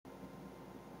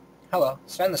Hello,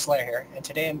 Sven the Slayer here, and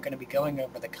today I'm going to be going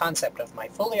over the concept of my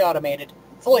fully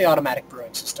automatic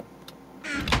brewing system.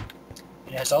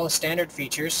 It has all the standard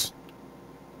features.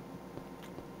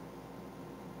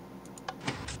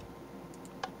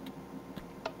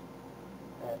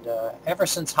 And ever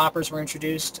since hoppers were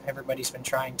introduced, everybody's been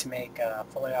trying to make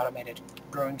fully automated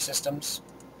brewing systems.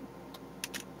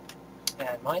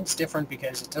 And mine's different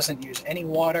because it doesn't use any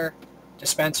water,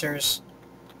 dispensers,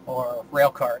 or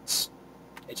rail carts.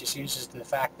 It just uses the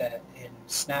fact that in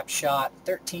snapshot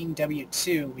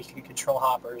 13W2 we can control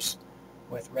hoppers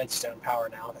with redstone power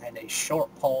now, and a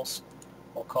short pulse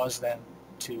will cause them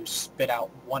to spit out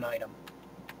one item.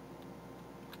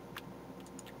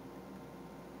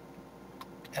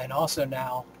 And also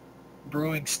now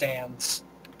brewing stands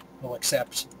will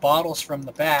accept bottles from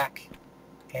the back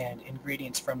and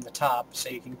ingredients from the top, so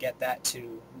you can get that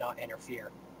to not interfere.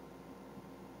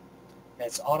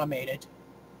 It's automated,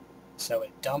 so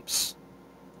it dumps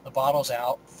the bottles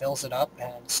out, fills it up,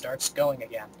 and starts going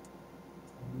again.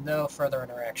 No further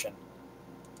interaction.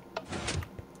 Now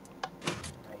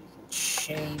you can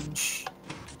change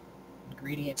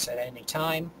ingredients at any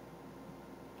time,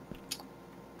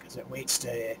 because it waits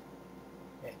to...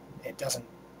 It doesn't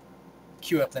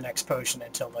queue up the next potion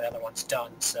until the other one's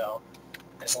done, so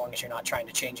as long as you're not trying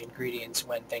to change ingredients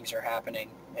when things are happening,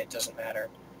 it doesn't matter.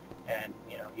 And,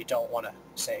 you don't want to,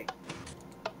 say,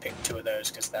 pick two of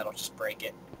those, because that'll just break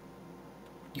it.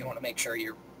 You want to make sure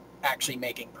you're actually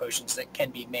making potions that can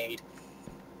be made.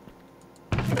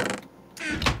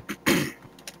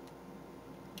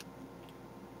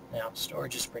 Now,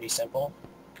 storage is pretty simple.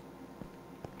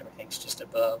 Everything's just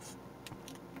above.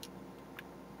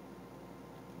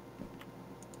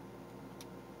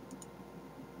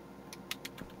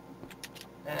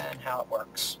 And how it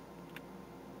works.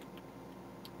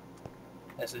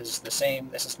 This is the same.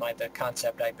 This is the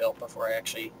concept I built before I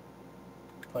actually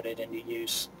put it into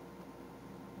use.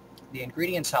 The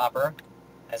ingredients hopper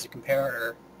has a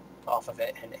comparator off of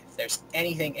it, and if there's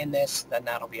anything in this, then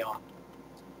that'll be on.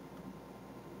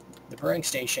 The brewing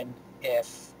station,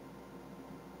 if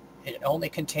it only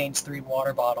contains 3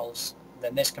 water bottles,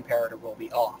 then this comparator will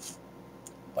be off.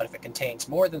 But if it contains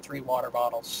more than 3 water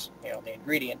bottles, the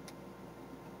ingredient,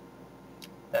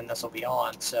 then this will be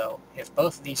on. So if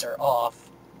both of these are off,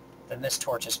 then this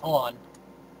torch is on,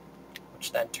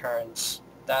 which then turns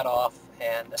that off,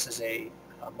 and this is a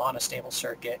monostable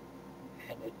circuit,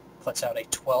 and it puts out a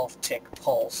 12-tick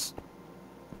pulse,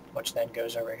 which then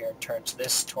goes over here and turns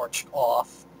this torch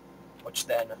off, which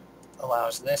then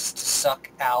allows this to suck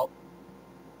out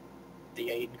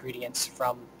the ingredients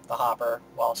from the hopper,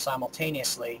 while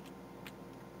simultaneously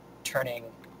turning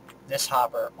this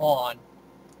hopper on,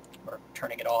 or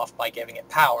turning it off by giving it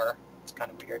power. It's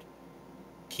kind of weird.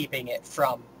 Keeping it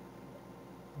from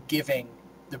giving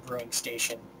the brewing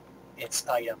station its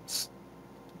items.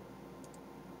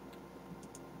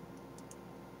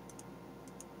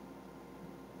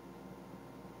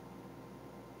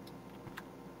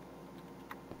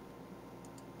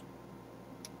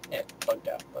 It bugged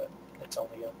out, but it's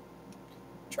only a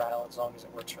trial. As long as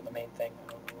it works for the main thing,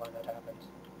 I don't know why that happens.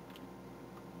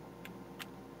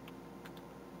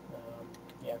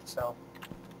 Yeah, so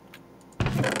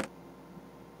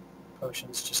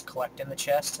potions just collect in the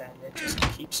chest, and it just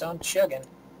keeps on chugging.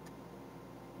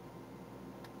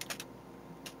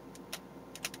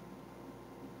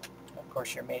 Of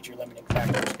course, your major limiting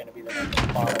factor is going to be the number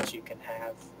of bottles you can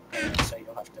have, so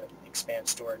you'll have to expand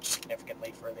storage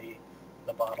significantly for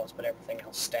the bottles, but everything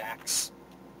else stacks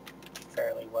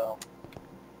fairly well.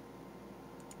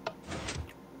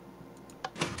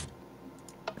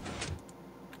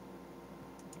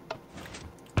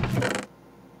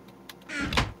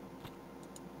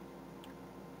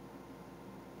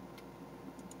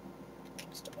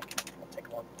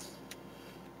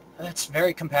 That's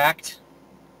very compact.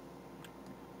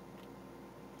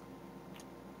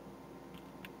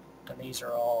 And these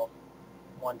are all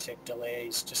 1-tick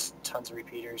delays, just tons of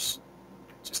repeaters.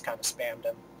 Just kind of spammed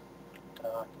them.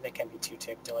 They can be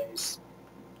 2-tick delays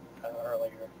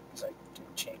earlier, because I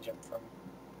didn't change them from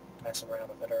messing around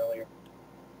with it earlier.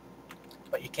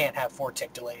 But you can't have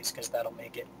 4-tick delays, because that'll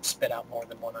make it spit out more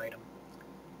than one item.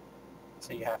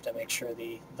 So you have to make sure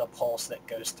the pulse that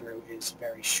goes through is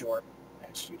very short,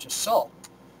 as you just saw,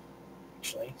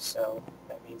 actually. So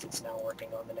that means it's now working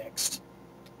on the next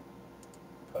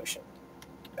potion.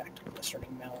 Back to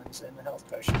glistening melons and the health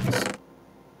potions.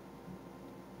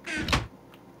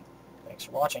 Thanks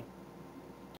for watching.